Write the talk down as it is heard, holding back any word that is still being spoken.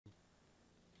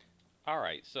All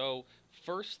right, so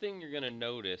first thing you're gonna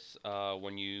notice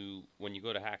when you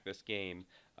go to hack this game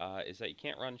is that you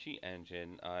can't run Cheat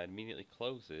Engine. It immediately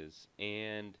closes,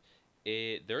 and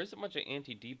there isn't much of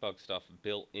anti-debug stuff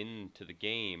built into the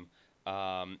game,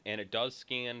 and it does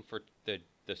scan for the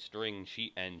string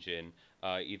Cheat Engine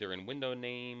either in window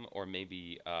name or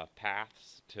maybe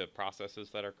paths to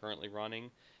processes that are currently running,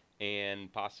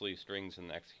 and possibly strings in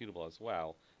the executable as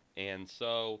well. And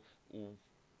so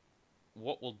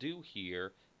what we'll do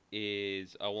here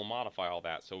is we'll modify all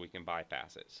that so we can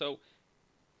bypass it. So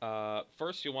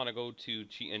first you want to go to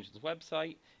Cheat Engine's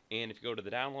website, and if you go to the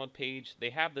download page, they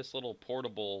have this little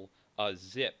portable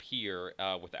zip here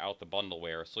without the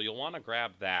bundleware. So you'll want to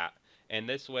grab that, and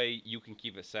this way you can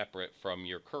keep it separate from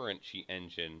your current Cheat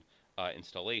Engine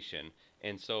installation.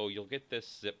 And so you'll get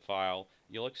this zip file,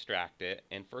 you'll extract it,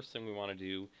 and first thing we want to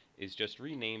do is just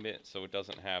rename it so it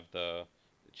doesn't have the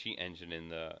Cheat Engine in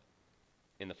the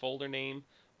folder name.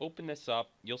 Open this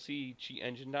up, you'll see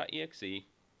cheatengine.exe,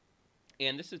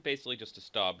 and this is basically just a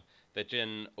stub that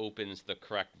then opens the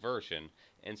correct version.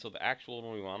 And so the actual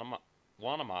one we want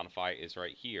to modify is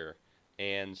right here.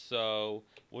 And so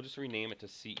we'll just rename it to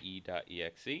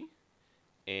ce.exe,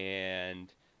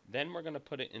 and then we're going to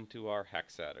put it into our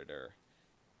hex editor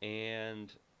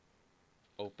and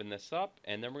open this up,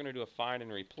 and then we're going to do a find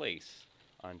and replace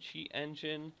on Cheat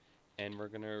Engine, and we're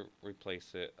going to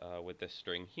replace it with this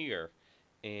string here.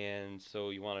 And so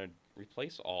you want to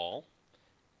replace all,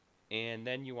 and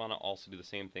then you want to also do the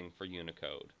same thing for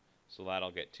Unicode. So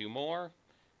that'll get two more,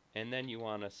 and then you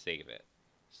want to save it.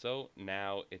 So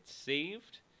now it's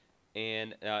saved,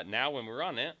 and now when we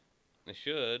run it,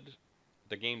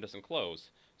 the game doesn't close.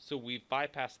 So we've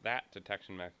bypassed that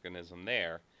detection mechanism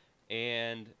there.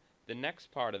 And the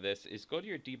next part of this is go to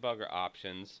your debugger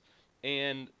options,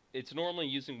 and it's normally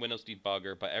using Windows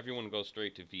Debugger, but everyone goes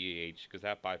straight to VEH because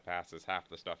that bypasses half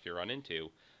the stuff you run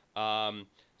into. Um,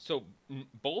 so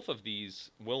both of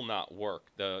these will not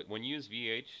work. When you use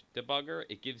VEH Debugger,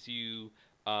 it gives you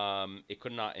it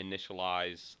could not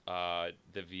initialize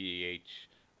the VEH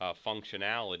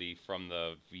functionality from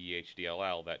the VEH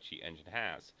DLL that Cheat Engine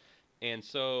has. And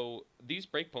so these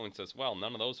breakpoints as well,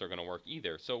 none of those are going to work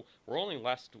either. So we're only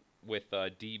left with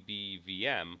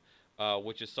DBVM,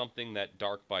 which is something that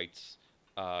Darkbyte's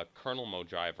kernel mode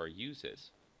driver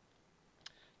uses.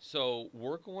 So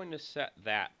we're going to set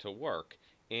that to work.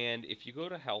 And if you go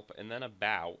to help and then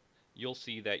about, you'll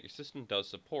see that your system does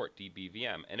support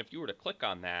DBVM. And if you were to click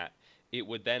on that, it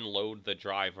would then load the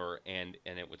driver and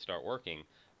it would start working.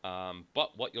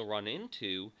 But what you'll run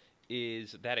into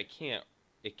is that it can't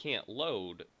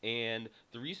load, and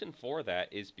the reason for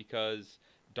that is because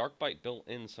Darkbyte built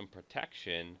in some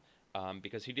protection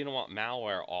because he didn't want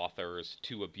malware authors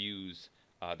to abuse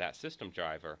that system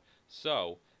driver.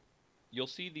 So you'll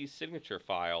see these signature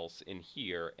files in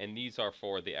here, and these are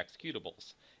for the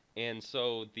executables. And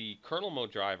so the kernel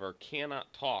mode driver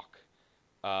cannot talk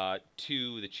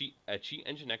to the cheat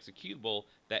engine executable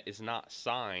that is not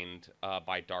signed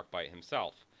by Darkbyte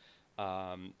himself.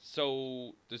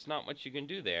 So there's not much you can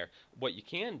do there. What you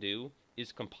can do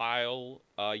is compile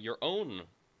your own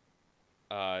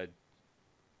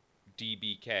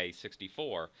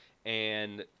DBK64,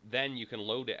 and then you can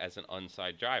load it as an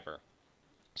unsigned driver.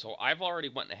 So I've already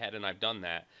went ahead and I've done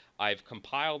that. I've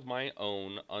compiled my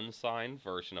own unsigned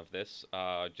version of this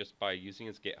just by using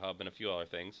his GitHub and a few other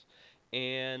things.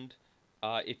 And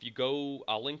if you go,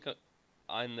 I'll link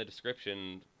in the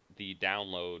description the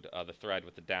download, the thread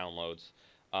with the downloads.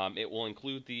 It will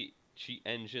include the cheat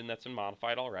engine that's been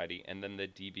modified already, and then the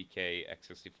DBK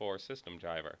x64 system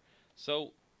driver.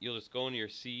 So you'll just go into your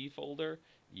C folder,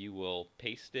 you will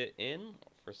paste it in.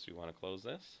 First we want to close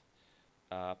this.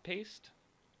 Paste.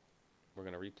 We're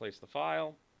going to replace the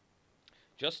file.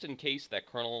 Just in case that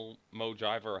kernel mode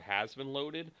driver has been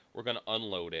loaded, we're going to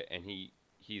unload it, and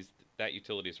that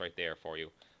utility is right there for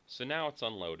you. So now it's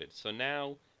unloaded. So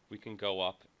now we can go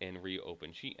up and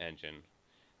reopen Cheat Engine.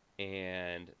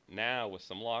 And now with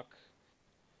some luck,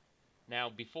 now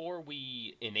before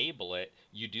we enable it,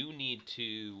 you do need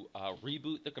to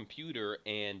reboot the computer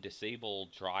and disable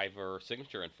driver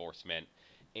signature enforcement.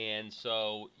 And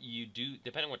so you do,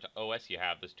 depending on what OS you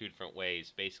have, there's two different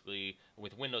ways. Basically,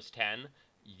 with Windows 10,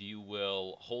 you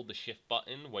will hold the shift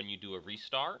button when you do a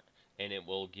restart, and it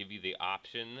will give you the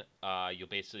option. You'll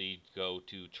basically go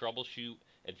to troubleshoot,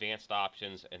 advanced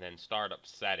options, and then startup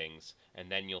settings,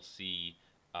 and then you'll see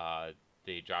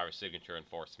the driver signature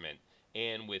enforcement.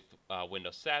 And with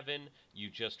Windows 7, you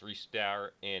just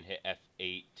restart and hit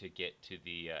F8 to get to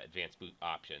the advanced boot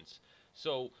options.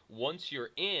 So once you're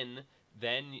in,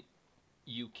 then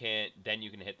you can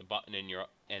hit the button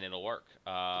and it'll work.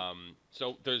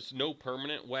 So there's no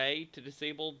permanent way to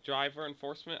disable driver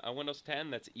enforcement on Windows 10.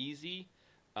 That's easy.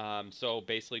 So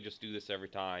basically just do this every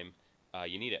time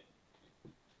you need it.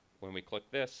 When we click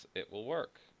this, it will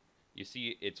work. You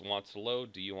see it wants to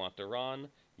load. Do you want to run?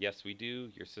 Yes, we do.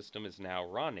 Your system is now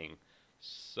running.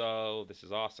 So this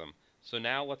is awesome. So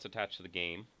now let's attach to the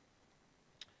game.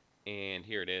 And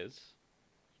here it is.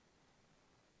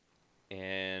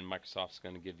 And Microsoft's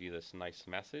going to give you this nice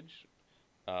message.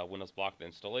 Windows blocked the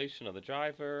installation of the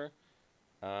driver.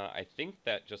 I think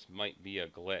that just might be a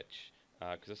glitch,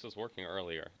 because this was working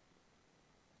earlier.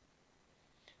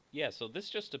 Yeah, so this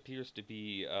just appears to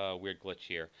be a weird glitch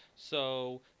here.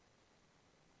 So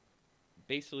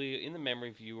basically, in the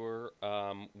memory viewer,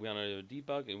 we want to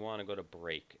debug and we want to go to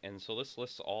break. And so this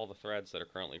lists all the threads that are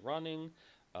currently running.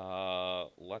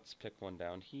 Let's pick one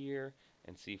down here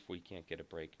and see if we can't get a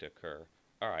break to occur.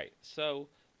 Alright, so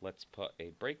let's put a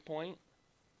breakpoint,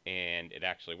 and it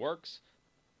actually works,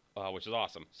 which is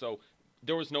awesome. So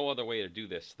there was no other way to do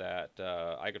this that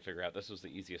I could figure out. This was the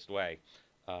easiest way.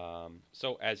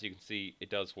 So as you can see,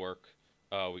 it does work.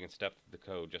 We can step through the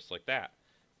code just like that.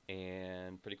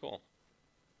 And pretty cool.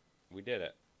 We did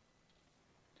it.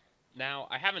 Now,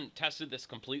 I haven't tested this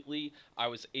completely. I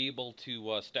was able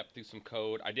to step through some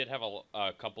code. I did have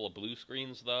a couple of blue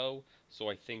screens, though, so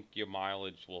I think your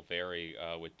mileage will vary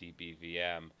with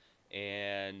DBVM.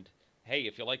 And, hey,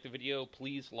 if you like the video,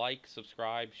 please like,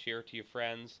 subscribe, share it to your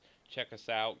friends. Check us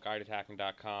out,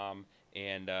 guideattacking.com,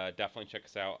 and definitely check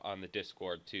us out on the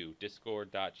Discord, too.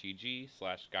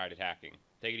 discord.gg/guideattacking.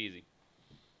 Take it easy.